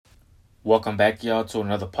Welcome back, y'all, to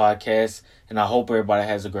another podcast, and I hope everybody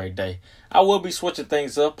has a great day. I will be switching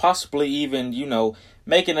things up, possibly even,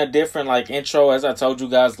 making a different, intro. As I told you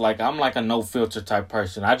guys, I'm like a no-filter type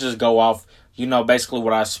person. I just go off, basically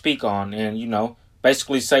what I speak on and,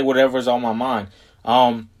 basically say whatever's on my mind.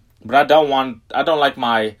 But I don't like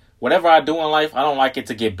whatever I do in life, I don't like it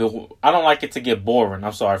to get boring.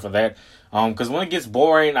 I'm sorry for that. Because when it gets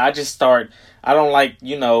boring, I don't like,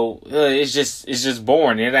 it's just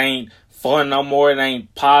boring. It ain't fun no more. It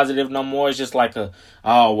ain't positive no more. It's just like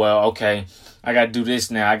okay, I gotta do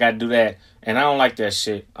this now. I gotta do that. And I don't like that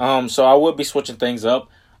shit. So I will be switching things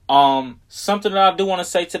up. Something that I do want to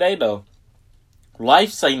say today though.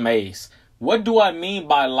 Life's a maze. What do I mean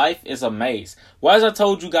by life is a maze? Well, as I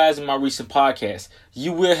told you guys in my recent podcast,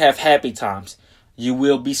 you will have happy times. You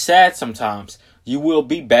will be sad sometimes. You will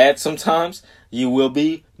be bad sometimes. You will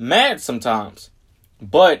be mad sometimes.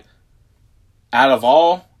 But out of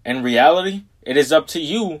all, in reality, it is up to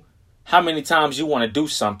you how many times you want to do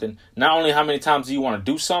something. Not only how many times do you want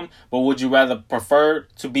to do something, but would you rather prefer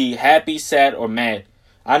to be happy, sad, or mad?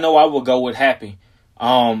 I know I will go with happy.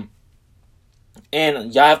 And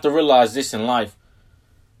y'all have to realize this in life.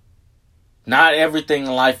 Not everything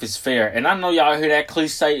in life is fair. And I know y'all hear that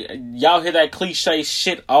cliche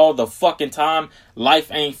shit all the fucking time.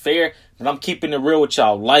 Life ain't fair. But I'm keeping it real with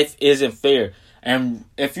y'all. Life isn't fair. And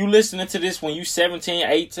if you listening to this when you 17,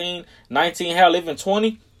 18, 19, hell, even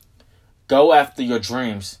 20, go after your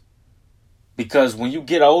dreams. Because when you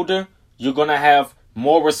get older, you're going to have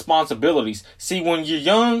more responsibilities. See, when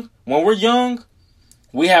we're young,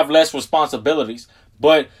 we have less responsibilities.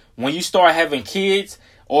 But when you start having kids,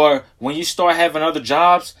 or when you start having other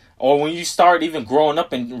jobs, or when you start even growing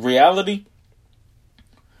up in reality,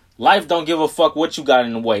 life don't give a fuck what you got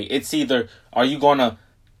in the way. It's either, are you going to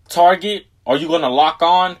target, are you going to lock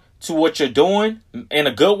on to what you're doing in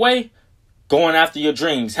a good way? Going after your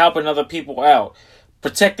dreams, helping other people out,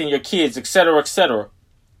 protecting your kids, etc., etc.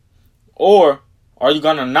 Or are you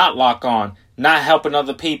going to not lock on, not helping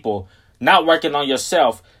other people, not working on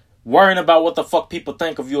yourself, worrying about what the fuck people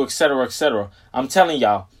think of you, etc., etc. I'm telling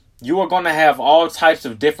y'all, you are going to have all types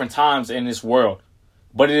of different times in this world.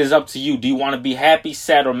 But it is up to you. Do you want to be happy,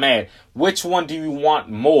 sad, or mad? Which one do you want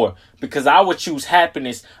more? Because I would choose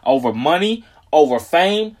happiness over money, over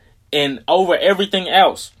fame, and over everything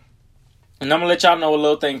else. And I'm going to let y'all know a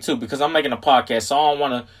little thing too, because I'm making a podcast, so I don't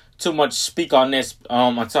want to too much speak on this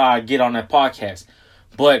until I get on that podcast.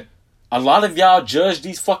 But a lot of y'all judge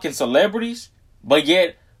these fucking celebrities, but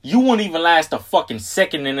yet you won't even last a fucking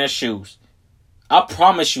second in their shoes. I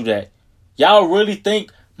promise you that. Y'all really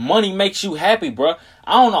think money makes you happy, bro?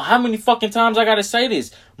 I don't know how many fucking times I gotta say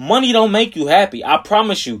this. Money don't make you happy. I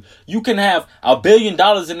promise you. You can have $1 billion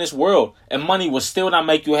in this world and money will still not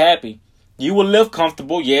make you happy. You will live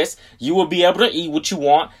comfortable, yes. You will be able to eat what you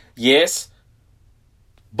want, yes.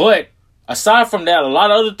 But aside from that, a lot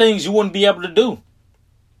of other things you wouldn't be able to do.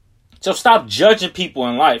 So stop judging people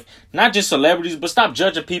in life. Not just celebrities, but stop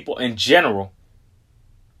judging people in general.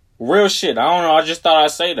 Real shit. I don't know. I just thought I'd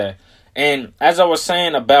say that. And as I was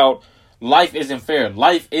saying about life isn't fair.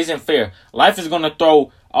 Life isn't fair. Life is going to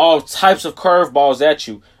throw all types of curveballs at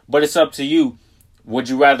you. But it's up to you. Would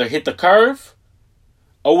you rather hit the curve?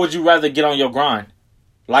 Or would you rather get on your grind?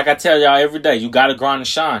 Like I tell y'all every day, you got to grind and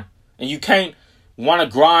shine. And you can't want to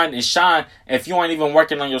grind and shine if you ain't even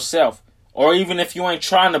working on yourself. Or even if you ain't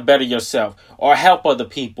trying to better yourself. Or help other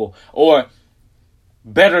people. Or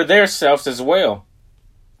better their selves as well.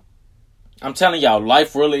 I'm telling y'all,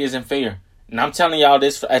 life really isn't fair. And I'm telling y'all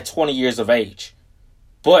this at 20 years of age.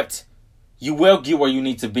 But you will get where you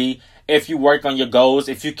need to be if you work on your goals,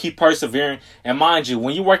 if you keep persevering. And mind you,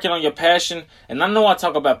 when you're working on your passion, and I know I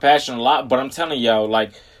talk about passion a lot, but I'm telling y'all,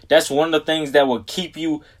 that's one of the things that will keep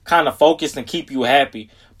you kind of focused and keep you happy.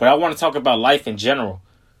 But I want to talk about life in general.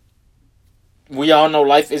 We all know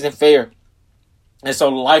life isn't fair. And so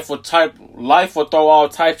life will throw all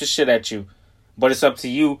types of shit at you. But it's up to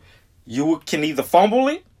you. You can either fumble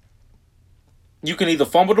it, you can either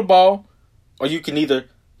fumble the ball, or you can either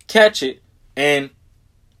catch it and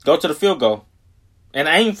go to the field goal and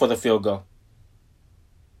aim for the field goal.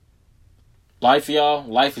 Life, y'all,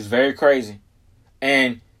 life is very crazy.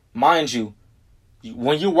 And mind you,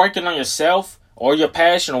 when you're working on yourself or your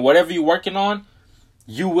passion or whatever you're working on,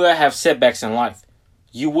 you will have setbacks in life.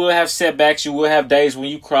 You will have setbacks. You will have days when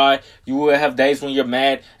you cry. You will have days when you're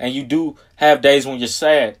mad. And you do have days when you're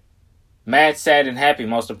sad. Mad, sad, and happy,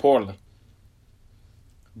 most importantly.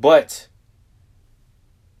 But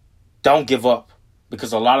don't give up.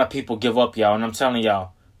 Because a lot of people give up, y'all. And I'm telling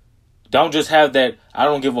y'all, don't just have that I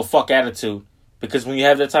don't give a fuck attitude. Because when you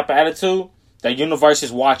have that type of attitude, The universe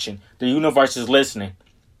is watching. The universe is listening.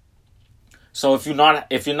 So if you're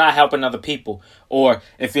not helping other people, or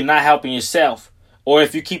if you're not helping yourself, or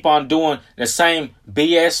if you keep on doing the same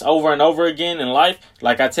BS over and over again in life,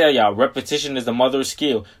 like I tell y'all, repetition is the mother of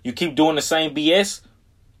skill. You keep doing the same BS,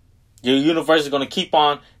 your universe is going to keep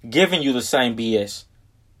on giving you the same BS.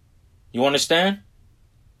 You understand?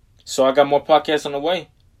 So I got more podcasts on the way.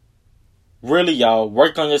 Really, y'all,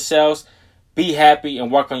 work on yourselves, be happy,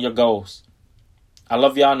 and work on your goals. I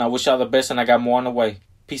love y'all, and I wish y'all the best, and I got more on the way.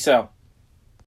 Peace out.